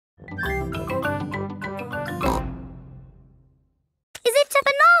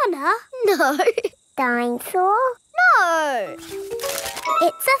No. Dinosaur? No.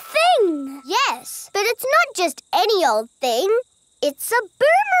 It's a thing. Yes, but it's not just any old thing. It's a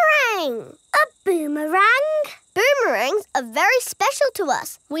boomerang. A boomerang? Boomerangs are very special to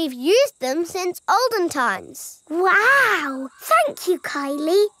us. We've used them since olden times. Wow! Thank you,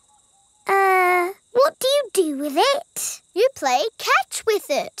 Kylie. What do you do with it? You play catch with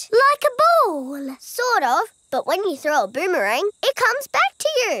it. Like a ball? Sort of, but when you throw a boomerang, it comes back to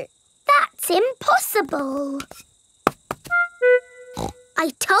you. That's impossible.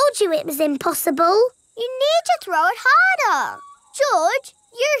 I told you it was impossible. You need to throw it harder. George,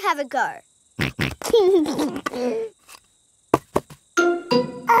 you have a go.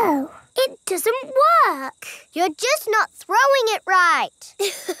 Oh, it doesn't work. You're just not throwing it right.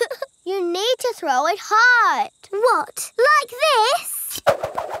 You need to throw it hard. What, like this?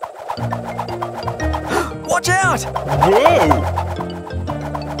 Watch out! Whoa!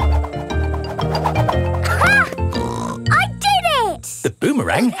 Ha! I did it! The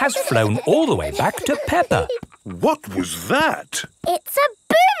boomerang has flown all the way back to Peppa. What was that? It's a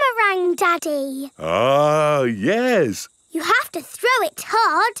boomerang, Daddy. Ah, yes. You have to throw it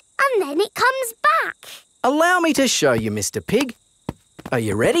hard and then it comes back. Allow me to show you, Mr. Pig. Are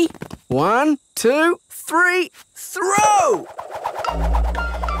you ready? 1, 2, 3, throw!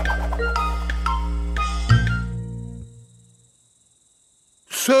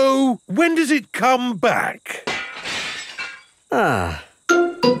 So, when does it come back?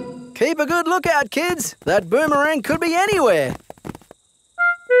 Keep a good lookout, kids. That boomerang could be anywhere.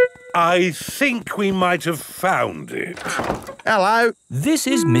 I think we might have found it. Hello. This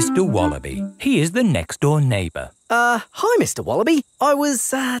is Mr. Wallaby. He is the next-door neighbour. Hi, Mr. Wallaby. I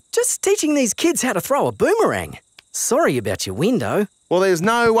was, just teaching these kids how to throw a boomerang. Sorry about your window. Well, there's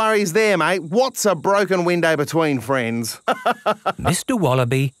no worries there, mate. What's a broken window between friends? Mr.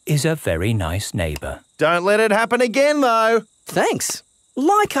 Wallaby is a very nice neighbour. Don't let it happen again, though. Thanks.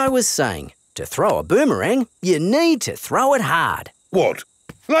 Like I was saying, to throw a boomerang, you need to throw it hard. What?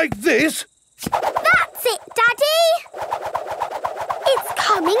 Like this? That's it, Daddy. It's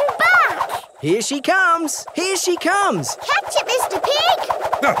coming back. Here she comes. Here she comes. Catch it, Mr. Pig.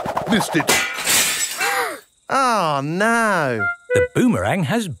 Ah, missed it. Oh, no. The boomerang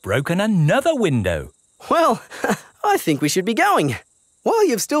has broken another window. Well, I think we should be going. Well,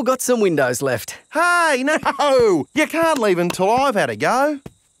 you've still got some windows left. Hey, no! You can't leave until I've had a go.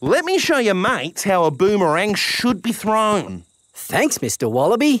 Let me show your mates how a boomerang should be thrown. Thanks, Mr.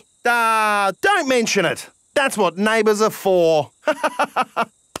 Wallaby. Don't mention it. That's what neighbours are for.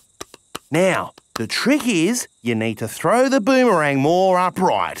 Now, the trick is you need to throw the boomerang more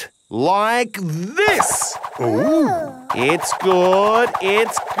upright. Like this. Ooh. It's good.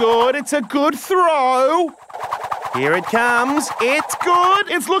 It's good. It's a good throw. Here it comes. It's good.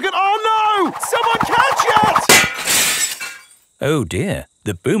 It's looking... Oh, no! Someone catch it! Oh, dear.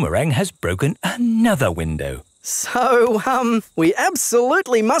 The boomerang has broken another window. So, we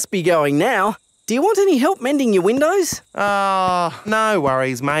absolutely must be going now. Do you want any help mending your windows? No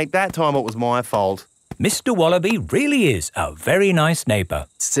worries, mate. That time it was my fault. Mr. Wallaby really is a very nice neighbour.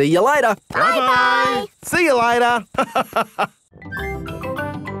 See you later. Bye-bye. See you later.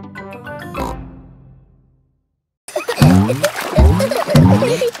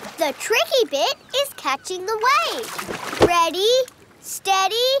 The tricky bit is catching the wave. Ready,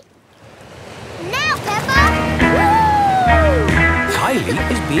 steady, now, Peppa! Woo! Kylie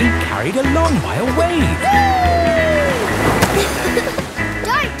is being carried along by a wave.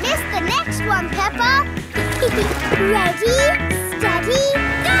 Don't miss the next one, Peppa. Ready, steady,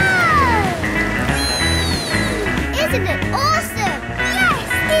 go! Isn't it awesome? Yes,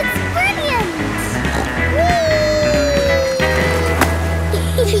 it's brilliant!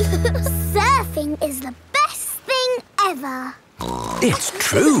 Surfing is the best thing ever. It's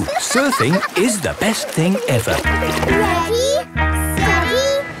true. Surfing is the best thing ever. Ready, steady,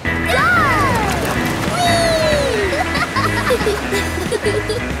 go!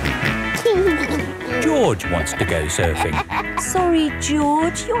 George wants to go surfing. Sorry,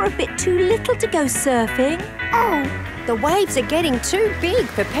 George, you're a bit too little to go surfing. Oh, the waves are getting too big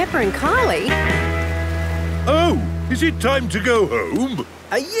for Peppa and Kylie. Oh, is it time to go home?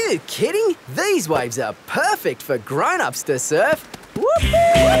 Are you kidding? These waves are perfect for grown-ups to surf. Whoopee!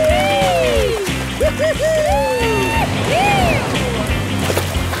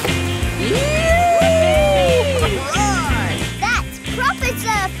 That's proper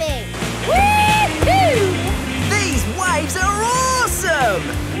surfing! These waves are awesome!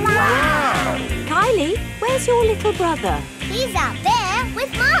 Wow! Kylie, where's your little brother? He's out there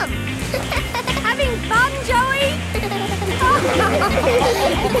with Mum. Having fun, Joey?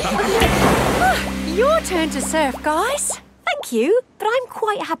 your turn to surf, guys. Thank you, but I'm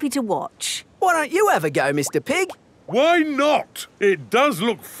quite happy to watch. Why don't you have a go, Mr. Pig? Why not? It does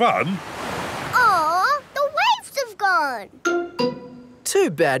look fun. Aw, the waves have gone.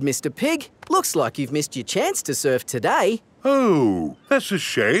 Too bad, Mr. Pig. Looks like you've missed your chance to surf today. Oh, that's a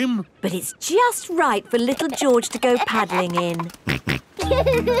shame. But it's just right for little George to go paddling in.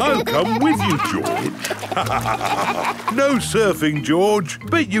 I'll come with you, George. No surfing, George,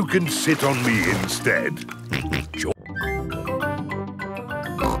 but you can sit on me instead.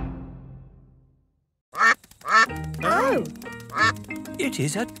 Oh, It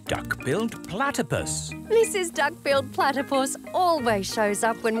is a duck-billed platypus. Mrs. Duck-billed Platypus always shows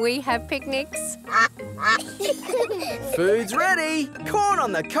up when we have picnics. Food's ready. Corn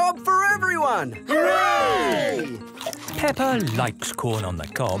on the cob for everyone. Hooray! Peppa likes corn on the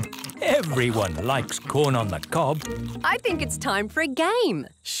cob. Everyone likes corn on the cob. I think it's time for a game.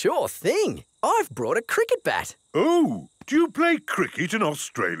 Sure thing. I've brought a cricket bat. Oh, do you play cricket in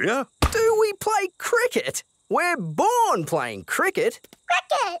Australia? Do we play cricket? We're born playing cricket.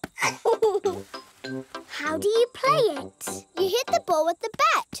 Cricket! How do you play it? You hit the ball with the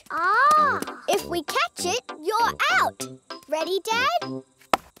bat. Ah! If we catch it, you're out. Ready, Dad?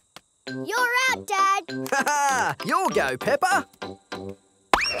 You're out, Dad. Ha! You'll go, Peppa.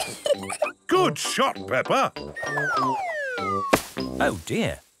 Good shot, Peppa. Oh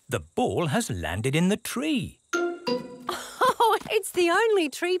dear, the ball has landed in the tree. Oh, it's the only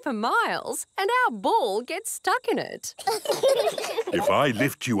tree for miles, and our ball gets stuck in it. If I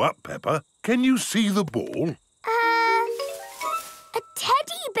lift you up, Peppa, can you see the ball? A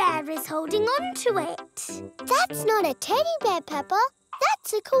teddy bear is holding on to it. That's not a teddy bear, Peppa.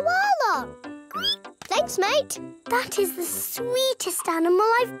 That's a koala. Thanks, mate. That is the sweetest animal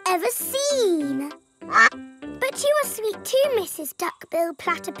I've ever seen. But you are sweet too, Mrs. Duck-billed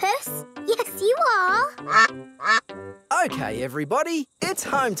Platypus. Yes, you are. OK, everybody, it's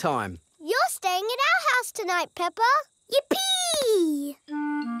home time. You're staying at our house tonight, Peppa. Yippee!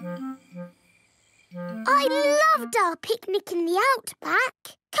 I loved our picnic in the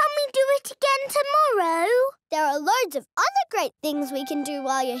outback. Can we do it again tomorrow? There are loads of other great things we can do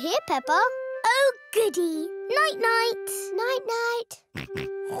while you're here, Peppa. Oh, goody. Night-night.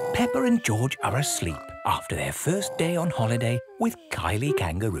 Night-night. Peppa and George are asleep after their first day on holiday with Kylie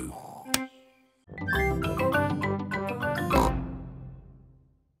Kangaroo.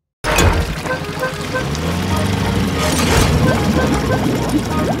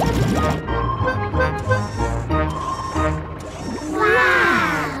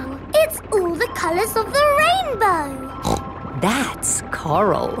 Wow! It's all the colours of the rainbow. That's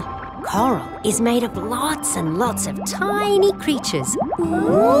coral. Coral is made of lots and lots of tiny creatures.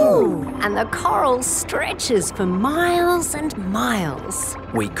 Ooh! And the coral stretches for miles and miles.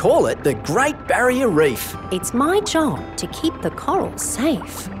 We call it the Great Barrier Reef. It's my job to keep the coral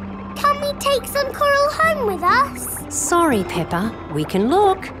safe. Can we take some coral home with us? Sorry, Peppa. We can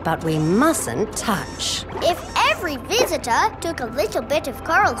look, but we mustn't touch. If every visitor took a little bit of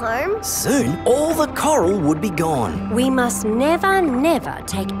coral home, Soon, all the coral would be gone. We must never, never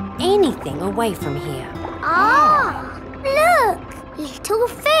take anything away from here. Ah! Look! Little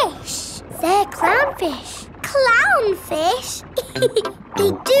fish. They're clownfish. Clownfish?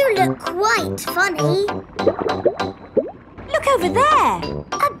 They do look quite funny. Look over there.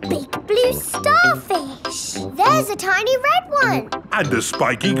 A big blue starfish. there's a tiny red one. And a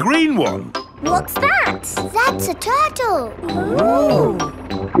spiky green one. What's that? That's a turtle. Ooh.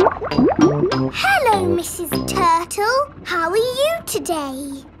 Hello, Mrs. Turtle. How are you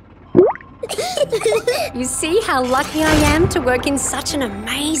today? You see how lucky I am to work in such an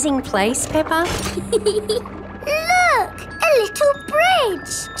amazing place, Peppa? Look, a little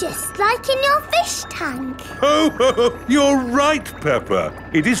bridge, just like in your fish tank. Oh, you're right, Peppa.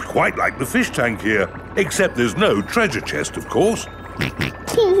 It is quite like the fish tank here, except there's no treasure chest, of course.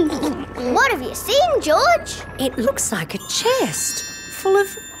 What have you seen, George? It looks like a chest full of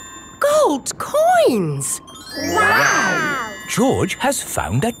gold coins. Wow! George has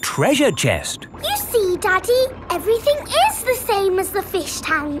found a treasure chest. You see, Daddy, everything is the same as the fish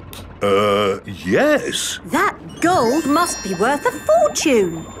tank. Yes. That gold must be worth a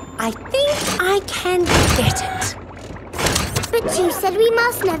fortune. I think I can get it. But you said we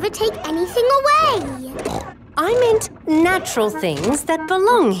must never take anything away. I meant natural things that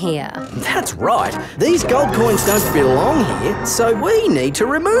belong here. That's right. These gold coins don't belong here, so we need to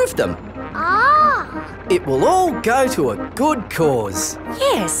remove them. Ah! It will all go to a good cause.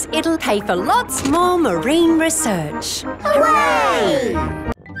 Yes, it'll pay for lots more marine research. Hooray!